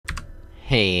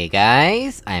Hey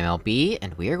guys, I'm LB,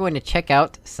 and we are going to check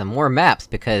out some more maps,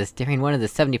 because during one of the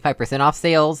 75% off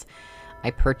sales,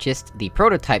 I purchased the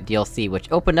Prototype DLC, which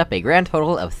opened up a grand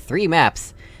total of 3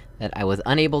 maps that I was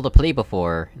unable to play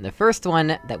before. And the first one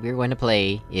that we're going to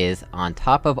play is On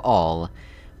Top of All,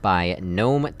 by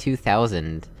Gnome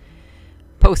 2000.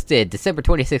 Posted December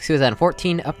 26,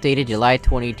 2014, updated July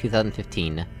 20,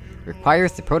 2015.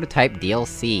 Requires the Prototype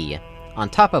DLC. On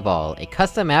Top of All, a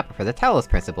custom map for the Talos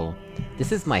principle.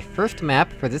 This is my first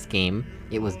map for this game.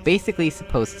 It was basically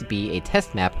supposed to be a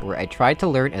test map where I tried to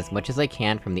learn as much as I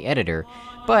can from the editor,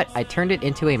 but I turned it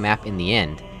into a map in the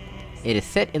end. It is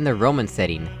set in the Roman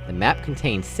setting. The map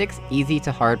contains 6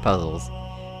 easy-to-hard puzzles.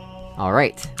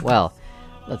 Alright, well,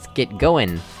 let's get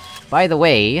going. By the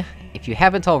way, if you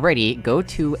haven't already, go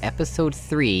to episode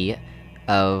 3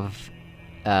 of,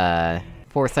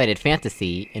 Four-Sided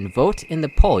Fantasy, and vote in the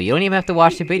poll. You don't even have to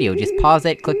watch the video, just pause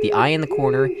it, click the eye in the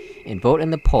corner, and vote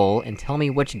in the poll, and tell me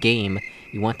which game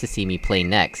you want to see me play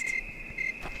next.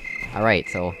 Alright,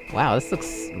 so, wow, this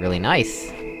looks really nice.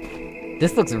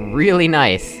 This looks really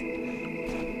nice!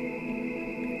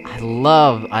 I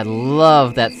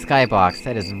love that skybox,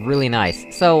 that is really nice.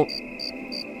 So,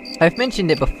 I've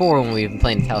mentioned it before when we've been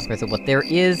playing Talos Principle, but there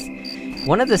is...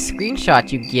 one of the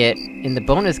screenshots you get in the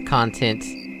bonus content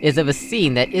is of a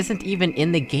scene that isn't even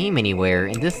in the game anywhere,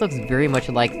 and this looks very much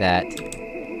like that.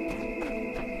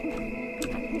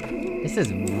 This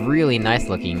is really nice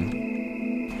looking.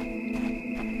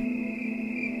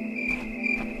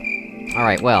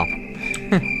 Alright, well.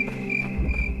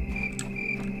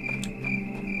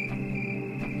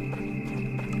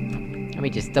 Let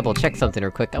me just double check something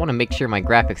real quick. I wanna make sure my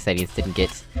graphics settings didn't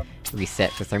get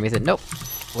reset for some reason. Nope!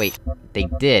 Wait, they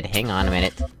did. Hang on a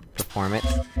minute. Performance.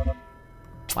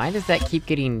 Why does that keep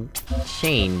getting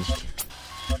changed?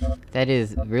 That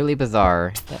is really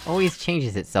bizarre. That always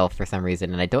changes itself for some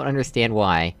reason, and I don't understand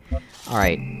why.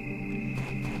 Alright.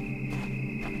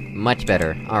 Much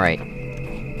better. Alright.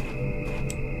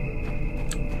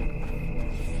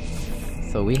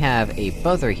 So we have a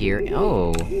buzzer here.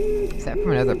 Oh! Is that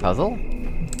from another puzzle?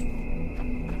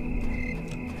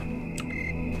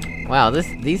 Wow, this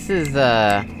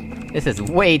is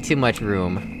way too much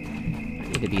room.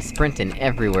 To be sprinting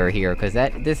everywhere here, cause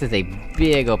this is a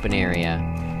big open area.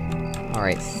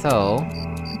 Alright, so...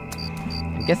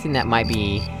 I'm guessing that might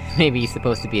be... maybe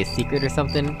supposed to be a secret or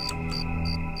something?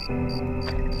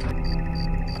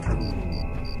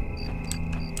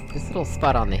 This little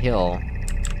spot on the hill...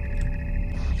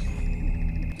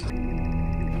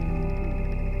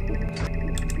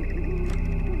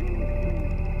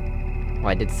 Oh,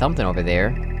 I did something over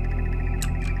there.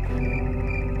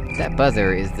 That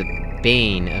buzzer is the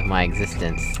bane of my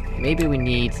existence. Maybe we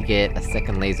need to get a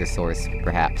second laser source,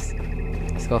 perhaps.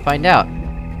 Let's go find out!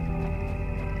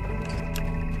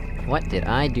 What did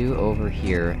I do over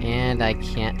here? And I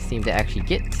can't seem to actually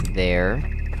get to there...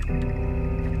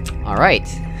 Alright!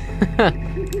 Let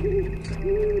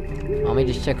me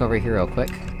just check over here real quick.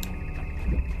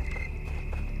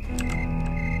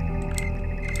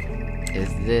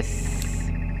 Is this...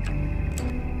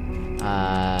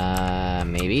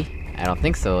 maybe? I don't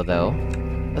think so, though.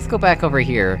 Let's go back over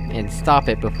here, and stop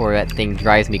it before that thing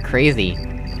drives me crazy.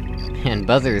 And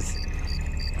buzzers...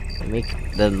 they make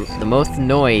the most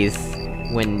noise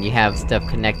when you have stuff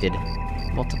connected.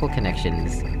 Multiple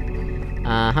connections.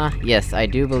 Uh-huh, yes, I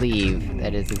do believe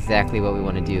that is exactly what we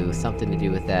want to do. Something to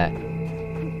do with that.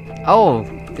 Oh!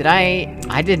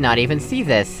 I did not even see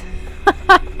this!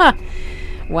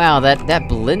 Wow, that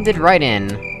blended right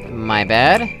in. My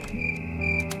bad.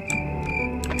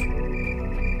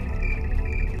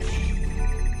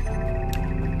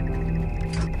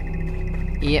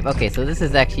 Yep, okay, so this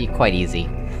is actually quite easy.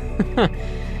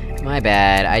 My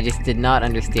bad, I just did not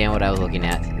understand what I was looking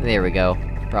at. There we go.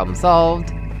 Problem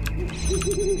solved.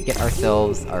 Get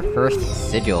ourselves our first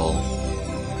sigil.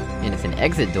 And it's an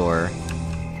exit door.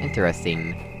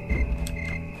 Interesting.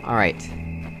 Alright.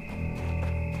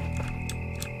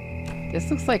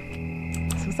 This looks like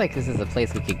this is a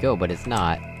place we could go, but it's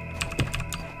not.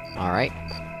 Alright.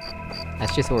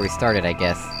 That's just where we started, I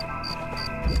guess.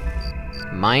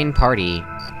 Mine Party.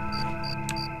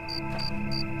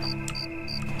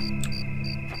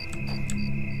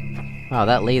 Wow,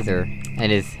 that laser.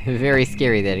 And is very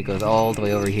scary that it goes all the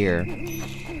way over here.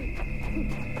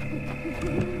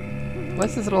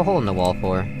 What's this little hole in the wall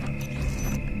for?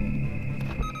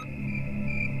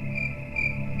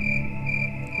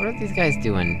 What are these guys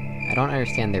doing? I don't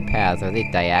understand their paths. Are they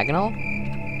diagonal?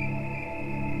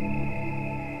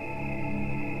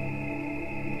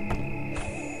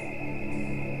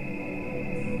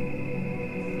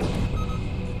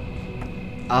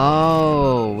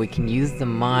 Oh, we can use the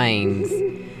mines.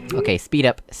 Okay, speed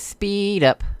up. Speed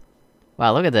up!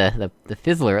 Wow, look at the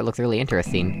fizzler, it looks really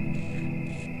interesting.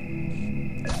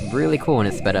 Really cool when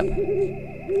it's sped up.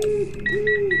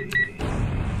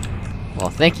 Well,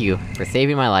 thank you for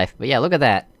saving my life, but yeah, look at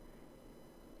that!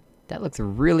 That looks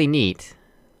really neat.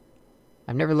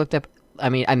 I've never looked up...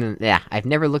 I've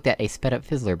never looked at a sped up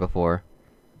fizzler before.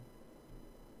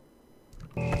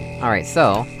 Alright,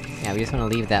 so... yeah, we just wanna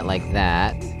leave that like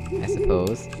that, I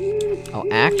suppose. Oh,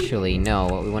 actually, no,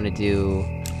 what we wanna do...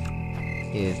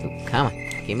 is... Oop, come on,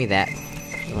 give me that.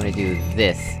 We wanna do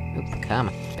this. Oops, come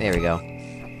on. There we go.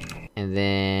 And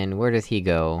then... where does he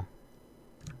go?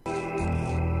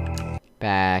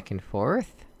 Back and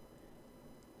forth?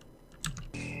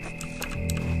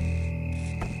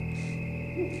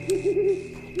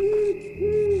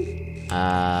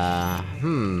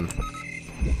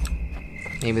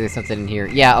 Maybe there's something in here.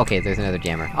 Yeah, okay, there's another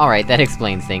jammer. Alright, that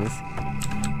explains things.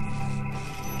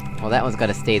 Well, that one's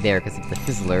gotta stay there because of the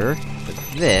fizzler. But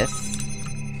this...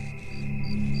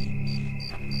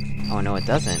 oh no, it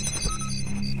doesn't.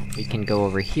 We can go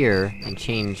over here and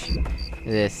change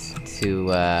this to,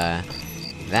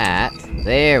 that.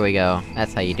 There we go.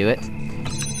 That's how you do it.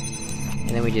 And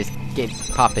then we just get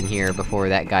popping here before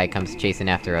that guy comes chasing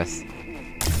after us.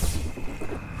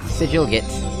 Sigil get.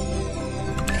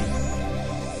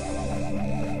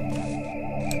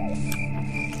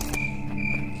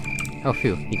 Oh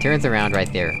phew, he turns around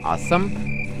right there. Awesome!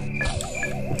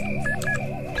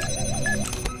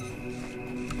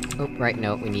 Oh, right,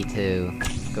 no, we need to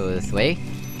go this way.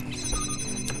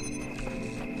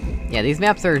 Yeah, these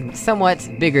maps are somewhat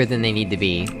bigger than they need to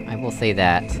be, I will say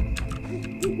that.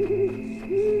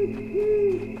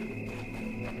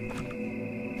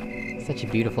 Such a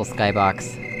beautiful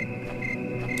skybox.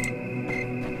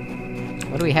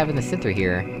 What do we have in the center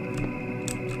here?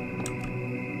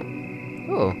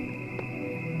 Oh.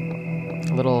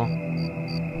 A little...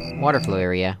 water flow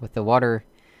area, with the water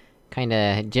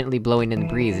kinda gently blowing in the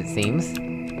breeze, it seems.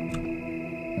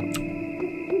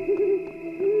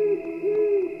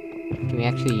 Can we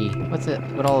actually...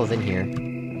 what all is in here?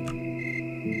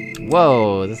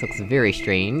 Whoa, this looks very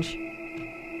strange.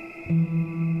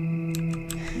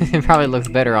 It probably looks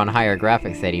better on higher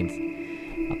graphic settings.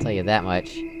 I'll tell you that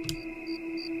much.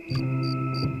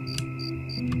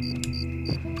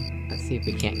 Let's see if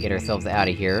we can't get ourselves out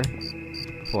of here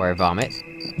before I vomit.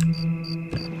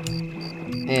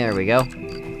 There we go.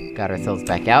 Got ourselves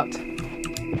back out.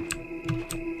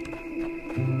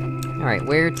 Alright,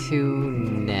 where to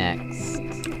next?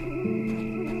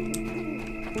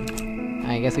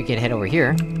 I guess we could head over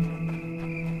here.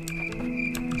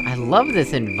 I love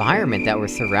this environment that we're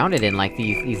surrounded in, like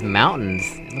these mountains.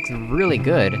 It looks really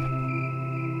good.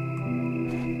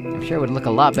 I'm sure it would look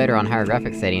a lot better on higher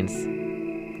graphic settings.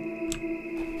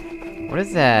 What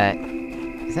is that?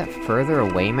 Is that further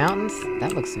away mountains?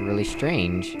 That looks really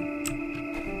strange.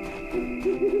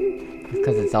 It's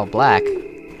because it's all black.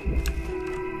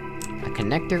 A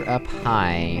connector up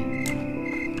high.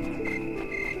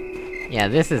 Yeah,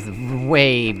 this is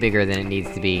way bigger than it needs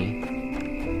to be.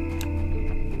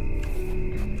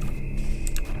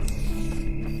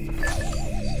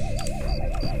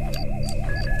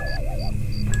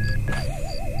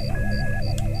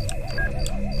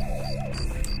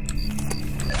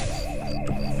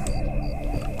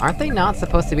 Aren't they not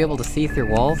supposed to be able to see through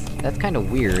walls? That's kinda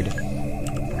weird.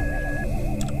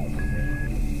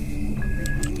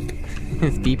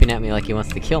 It's beeping at me like he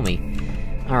wants to kill me.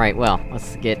 Alright, well,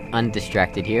 let's get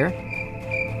undistracted here.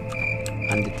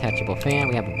 Undetachable fan,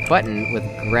 we have a button with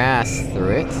grass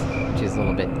through it, which is a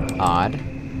little bit odd.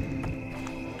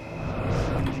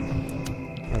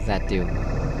 What does that do?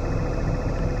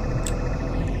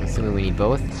 I'm assuming we need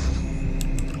both?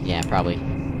 Yeah, probably.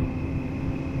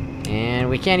 And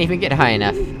we can't even get high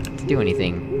enough to do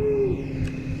anything.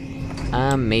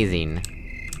 Amazing.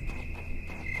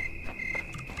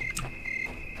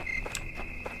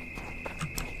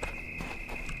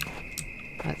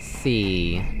 Let's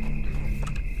see...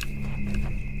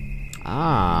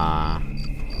 ah...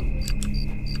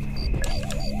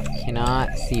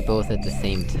 cannot see both at the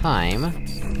same time.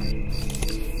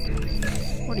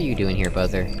 What are you doing here,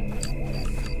 Buzzer?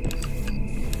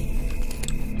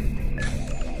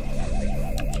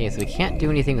 Okay, so we can't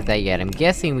do anything with that yet. I'm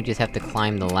guessing we just have to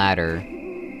climb the ladder.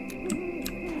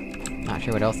 Not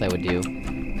sure what else I would do.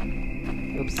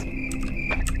 Oops.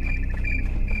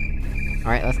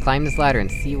 Alright, let's climb this ladder and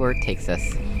see where it takes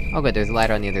us. Oh good, there's a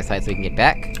ladder on the other side so we can get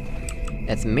back.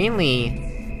 That's mainly...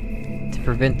 to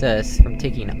prevent us from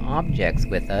taking objects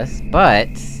with us, but...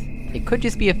 it could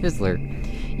just be a fizzler.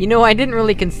 You know, I didn't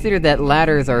really consider that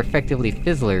ladders are effectively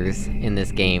fizzlers in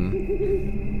this game.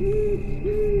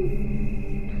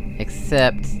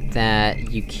 Except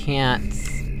that you can't...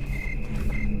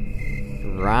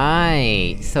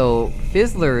 Right, so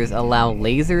fizzlers allow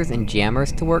lasers and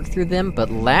jammers to work through them,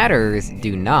 but ladders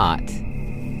do not.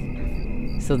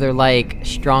 So they're like,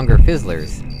 stronger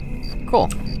fizzlers.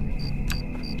 Cool.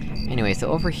 Anyway,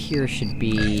 so over here should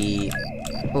be...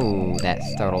 Oh, that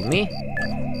startled me.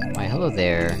 Why, hello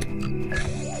there.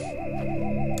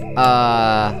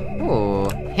 Oh,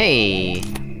 hey!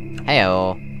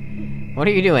 Heyo. What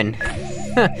are you doing?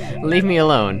 Leave me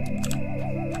alone.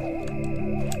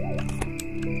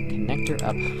 Connector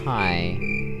up high.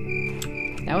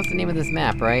 That was the name of this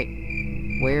map, right?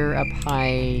 Where up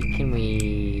high can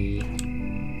we...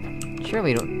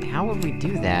 Surely don't... How would we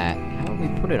do that? How would we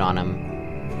put it on him?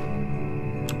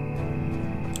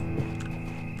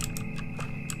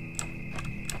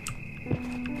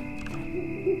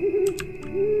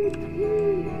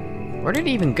 Where did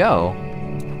he even go?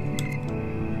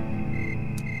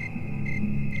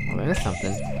 Oh, there's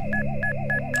something.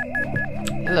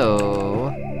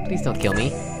 Hello. Please don't kill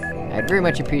me. I'd very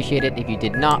much appreciate it if you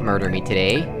did not murder me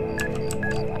today.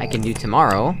 I can do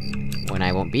tomorrow, when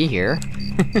I won't be here.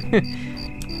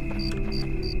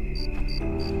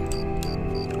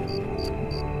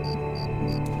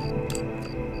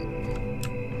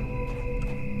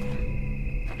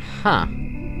 Huh.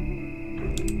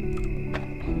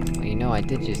 Well, you know, I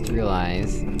did just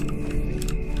realize...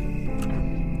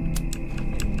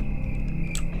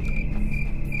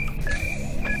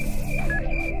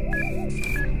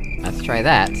 Let's try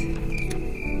that.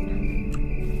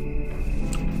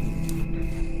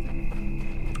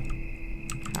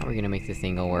 How are we gonna make this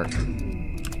thing go work?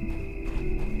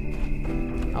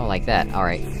 Oh, like that,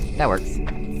 alright. That works.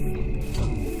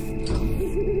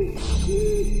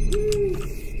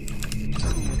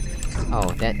 Oh,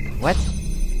 that... what?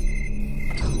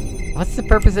 What's the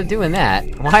purpose of doing that?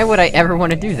 Why would I ever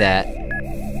want to do that?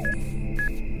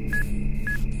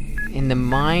 And the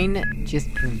mine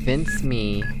just prevents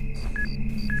me...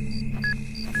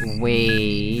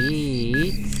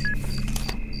 Wait...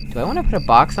 Do I want to put a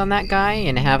box on that guy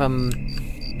and have him...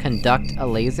 conduct a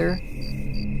laser?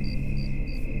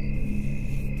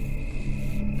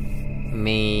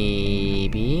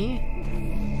 Maybe...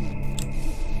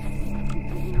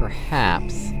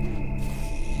 Perhaps.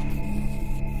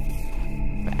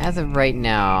 But as of right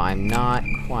now, I'm not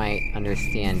quite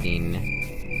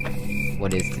understanding...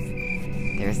 what is...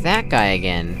 There's that guy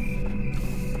again!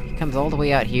 He comes all the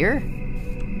way out here?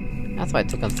 That's why it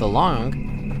took him so long.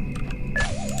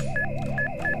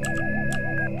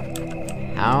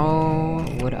 How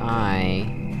would I...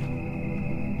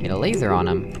 get a laser on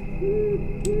him?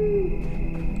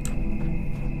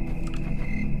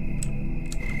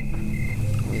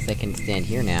 At least I can stand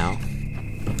here now.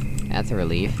 That's a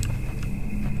relief.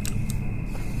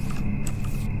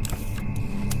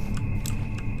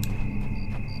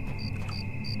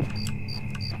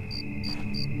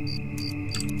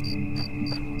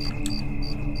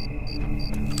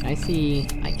 I see...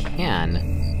 I can...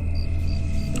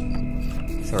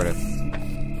 sort of.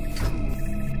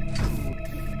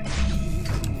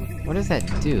 What does that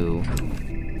do?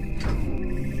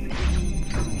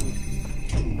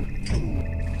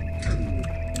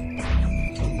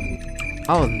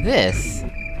 Oh, this!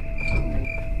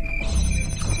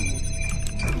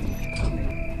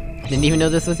 I didn't even know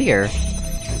this was here.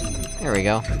 There we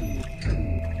go.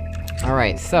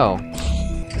 Alright, so...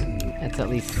 that's at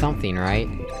least something, right?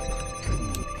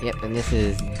 Yep, and this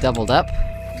is doubled up.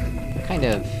 Kind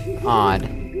of odd.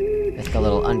 Just a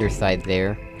little underside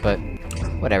there, but...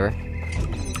 whatever.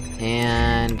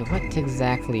 And... what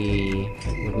exactly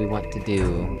would we want to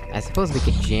do? I suppose we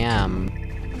could jam...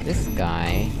 this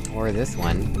guy, or this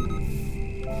one.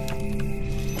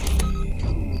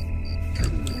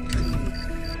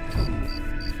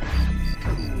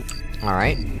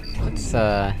 Alright, let's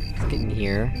get in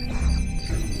here.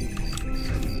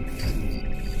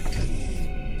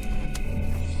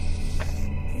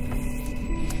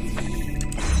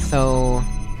 So...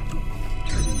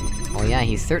 well, yeah,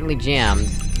 he's certainly jammed.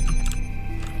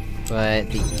 But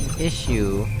the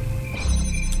issue...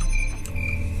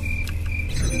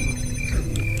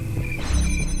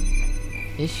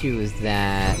 is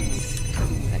that...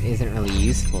 that isn't really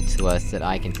useful to us, that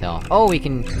I can tell. Oh, we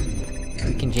can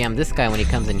jam this guy when he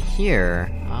comes in here!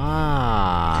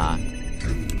 Ah...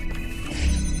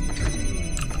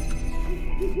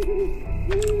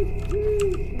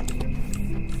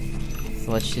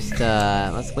 So let's just,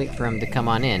 let's wait for him to come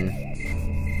on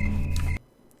in.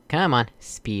 Come on,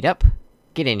 speed up!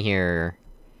 Get in here!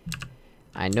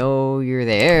 I know you're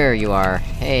there, you are.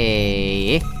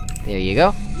 Hey! There you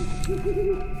go.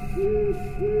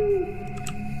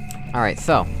 Alright,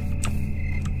 so...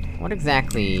 what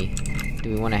exactly do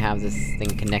we want to have this thing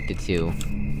connected to?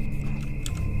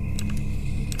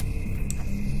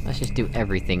 Let's just do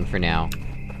everything for now.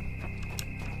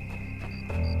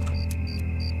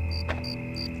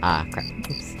 Ah, crap.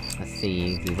 Oops. Let's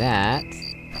see, do that...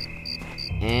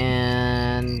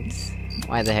 and...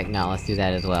 why the heck not, let's do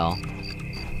that as well.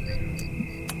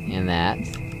 And that.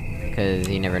 Because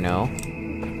you never know.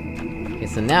 Okay,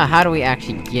 so now how do we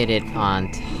actually get it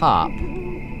on top?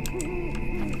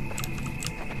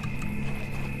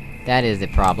 That is the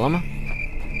problem.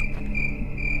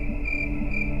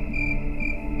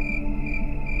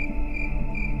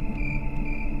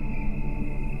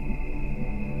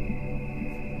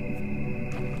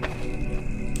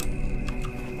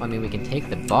 Well, I mean, we can take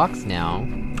the box now.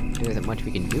 There isn't much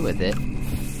we can do with it.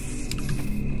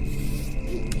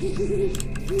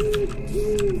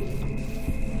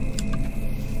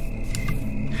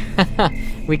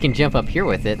 We can jump up here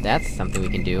with it, that's something we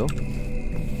can do.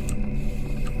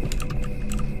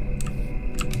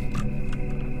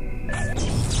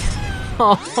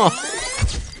 Oh,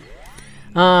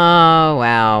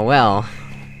 wow, well...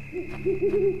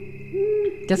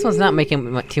 this one's not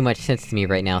making too much sense to me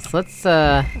right now, so let's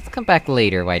come back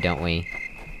later, why don't we?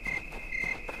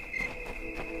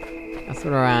 I'll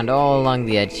sort around all along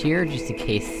the edge here, just in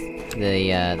case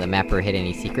the mapper hid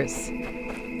any secrets.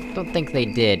 Don't think they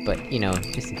did, but, you know,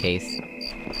 just in case.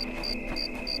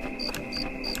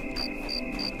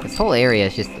 This whole area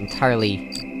is just entirely...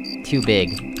 too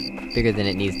big. Bigger than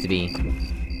it needs to be.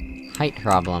 Height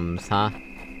problems, huh?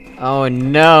 Oh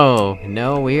no!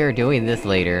 No, we are doing this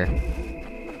later.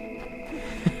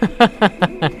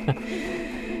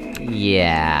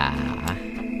 Yeah...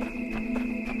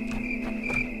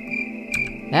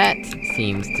 that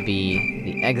seems to be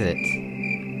the exit.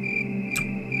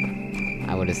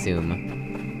 I would assume.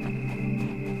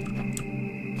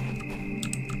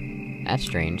 That's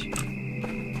strange.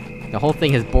 The whole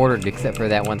thing is bordered except for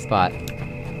that one spot.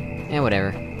 Eh,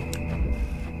 whatever.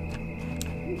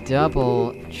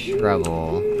 Double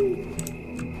trouble.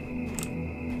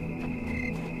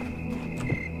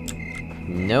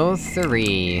 No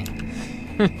siree.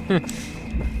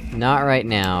 Not right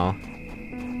now.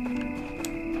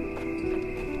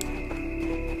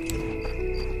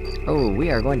 Oh, we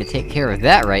are going to take care of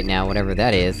that right now, whatever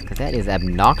that is, cause that is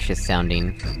obnoxious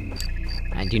sounding.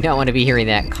 I do not want to be hearing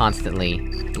that constantly.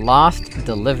 Lost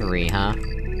delivery, huh?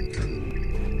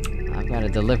 I've got a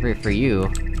delivery for you.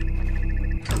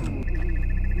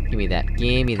 Give me that,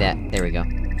 give me that, there we go.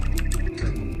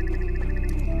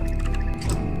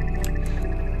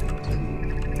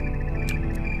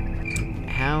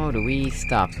 How do we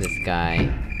stop this guy?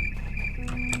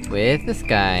 With this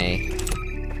guy.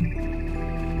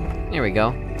 There we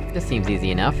go. This seems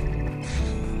easy enough.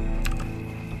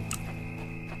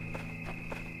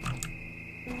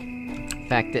 In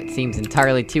fact, it seems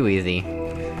entirely too easy.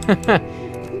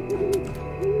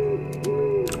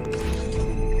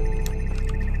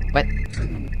 What?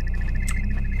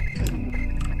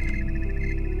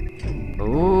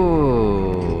 Ooh.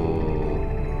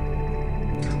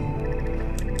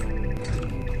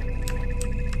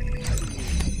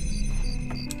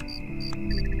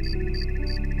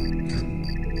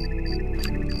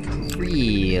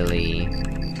 Really?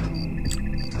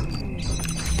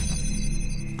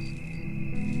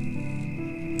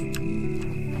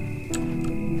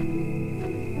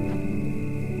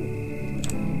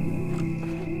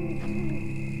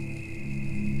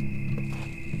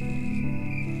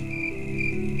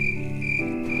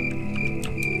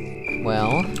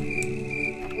 Well...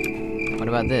 what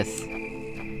about this?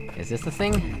 Is this the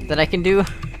thing that I can do,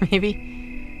 maybe?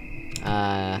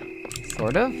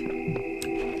 Sort of?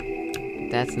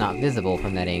 That's not visible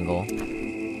from that angle.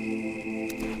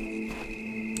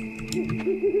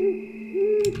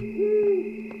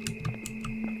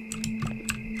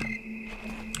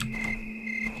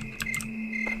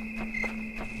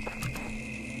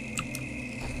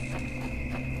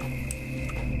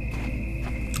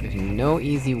 There's no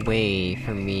easy way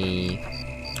for me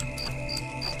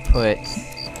to put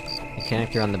the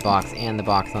connector on the box and the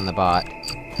box on the bot.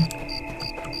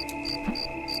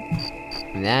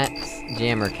 And that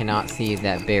jammer cannot see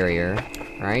that barrier,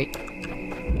 right?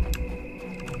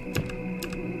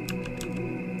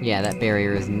 Yeah, that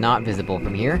barrier is not visible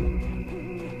from here.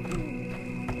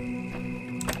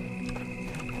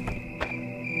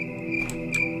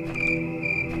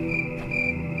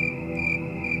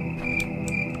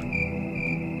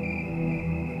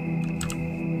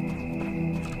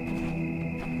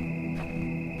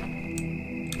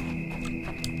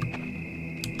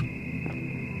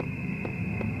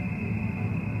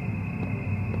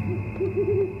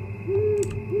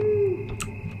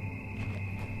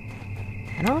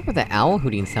 remember the owl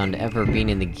hooting sound ever being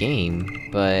in the game,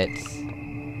 but...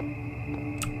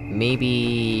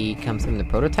 maybe... comes from the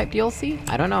prototype DLC?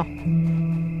 I don't know.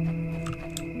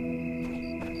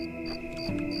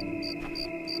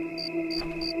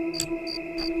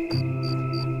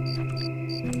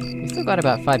 We still got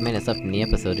about 5 minutes left in the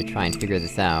episode to try and figure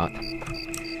this out.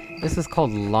 This is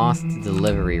called Lost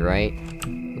Delivery, right?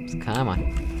 Oops, come on.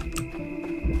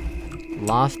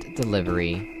 Lost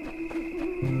Delivery.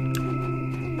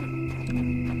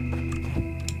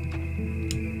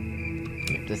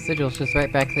 The sigil's just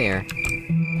right back there.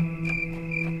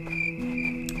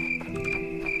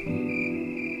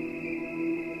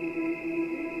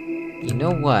 You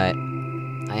know what?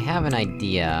 I have an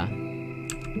idea.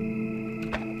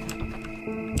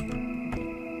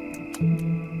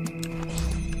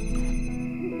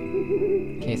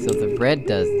 Okay, so the red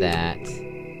does that.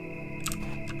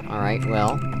 Alright,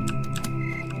 well...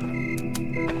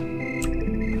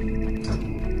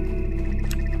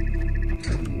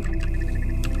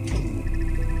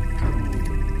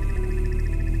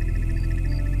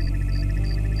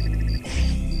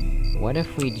 what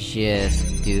if we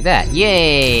just do that?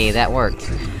 Yay! That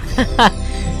worked!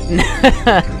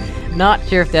 Not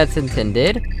sure if that's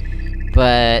intended,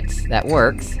 but that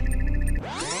works.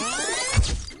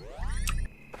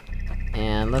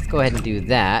 And let's go ahead and do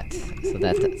that, so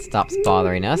that stops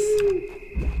bothering us.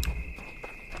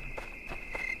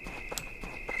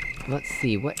 Let's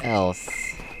see, what else?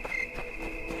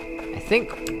 I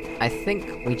think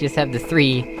we just have the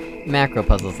 3 macro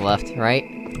puzzles left, right?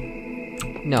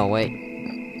 No, wait.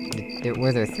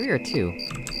 Were there 3 or 2?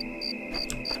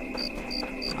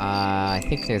 I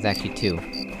think there's actually 2.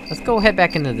 Let's go head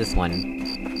back into this one.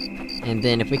 And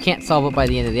then if we can't solve it by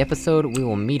the end of the episode, we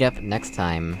will meet up next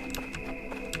time.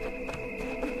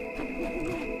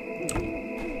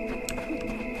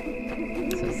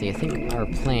 So let's see, I think our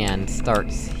plan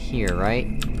starts here, right?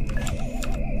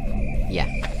 Yeah.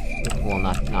 Well,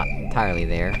 not entirely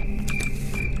there.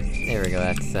 There we go,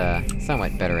 that's a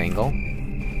somewhat better angle.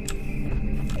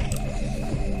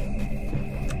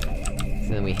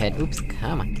 So then we head- oops,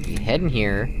 come on. We head in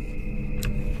here.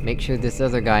 Make sure this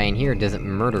other guy in here doesn't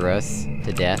murder us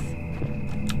to death.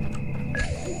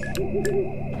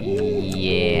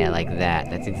 Yeah, like that.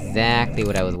 That's exactly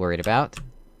what I was worried about.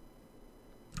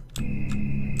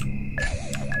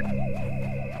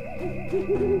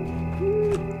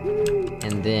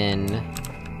 And then...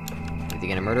 is he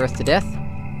gonna murder us to death?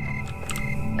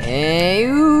 Hey,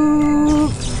 ooh!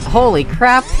 Holy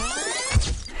crap!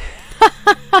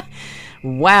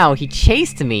 Wow, he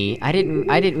chased me! I didn't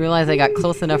realize I got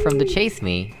close enough for him to chase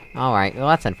me. Alright, well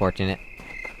that's unfortunate.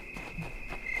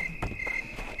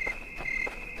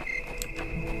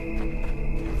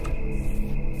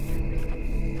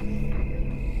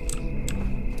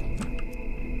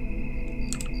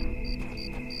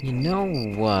 You know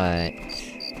what?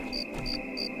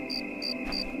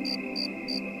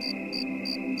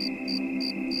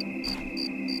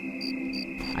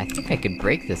 I think I could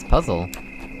break this puzzle.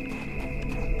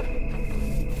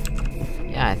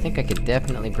 Yeah, I think I could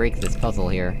definitely break this puzzle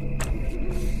here.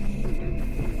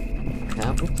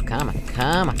 Come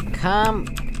on.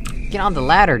 Get on the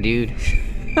ladder, dude!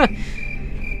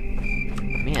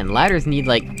 Man, ladders need,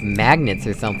 like, magnets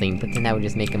or something, but then that would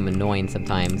just make them annoying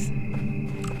sometimes.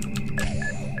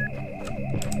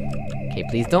 Okay,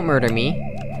 please don't murder me.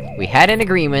 We had an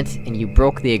agreement, and you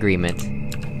broke the agreement.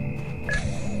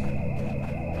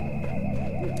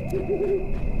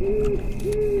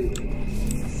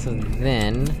 So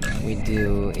then, what we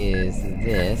do is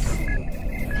this.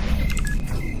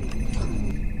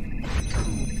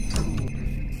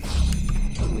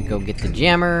 We go get the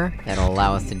jammer, that'll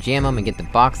allow us to jam them and get the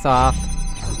box off.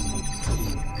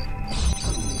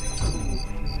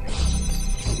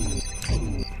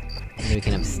 And then we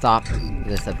can stop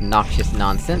this obnoxious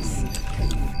nonsense.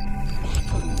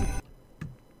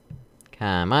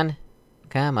 Come on.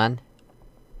 Come on.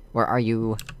 Where are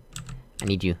you? I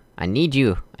need you. I need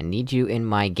you! I need you in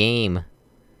my game.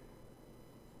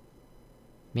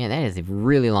 Man, that is a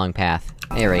really long path.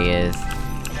 There he is.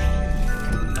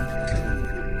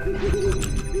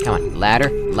 Come on,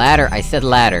 ladder? Ladder! I said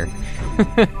ladder!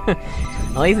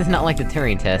 At least it's not like the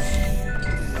Turing test.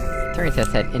 The Turing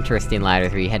test had interesting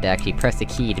ladders where you had to actually press a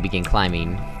key to begin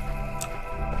climbing.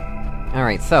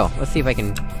 Alright, so, let's see if I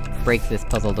can break this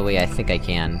puzzle the way I think I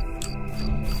can.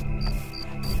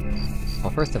 Well,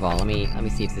 first of all, let me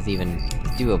see if this even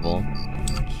is doable.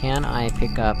 Can I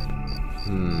pick up...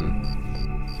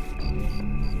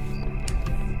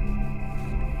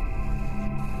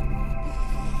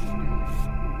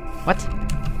 What?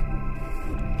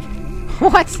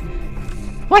 What?!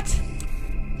 What?!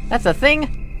 That's a thing?!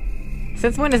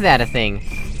 Since when is that a thing?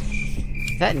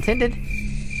 Is that intended?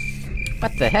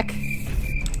 What the heck?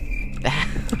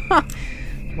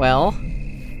 Well...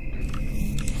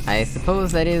 I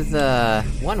suppose that is,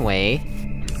 one way.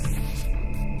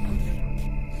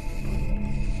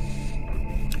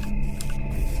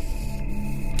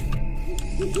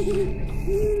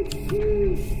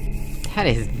 That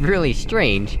is really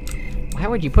strange. Why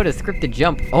would you put a scripted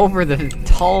jump over the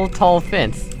tall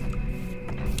fence?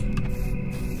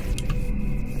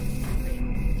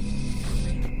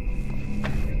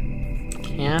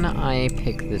 Can I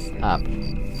pick this up?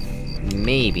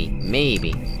 Maybe.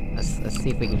 Let's see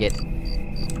if we can get a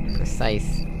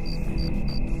precise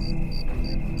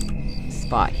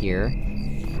spot here.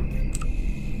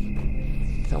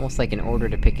 It's almost like in order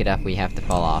to pick it up, we have to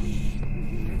fall off.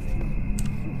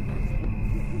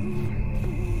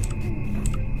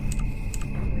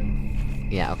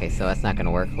 Yeah, okay, so that's not gonna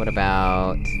work. What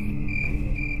about...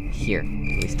 here?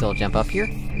 Can we still jump up here?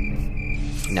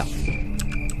 No.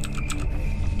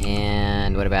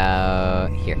 And what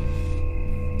about... here?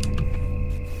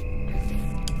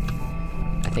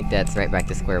 I think that's right back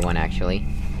to square one, actually.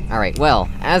 Alright, well,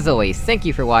 as always, thank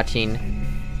you for watching.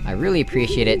 I really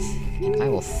appreciate it, and I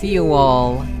will see you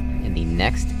all in the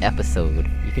next episode.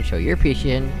 You can show your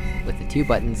appreciation with the 2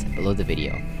 buttons below the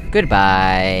video.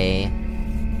 Goodbye!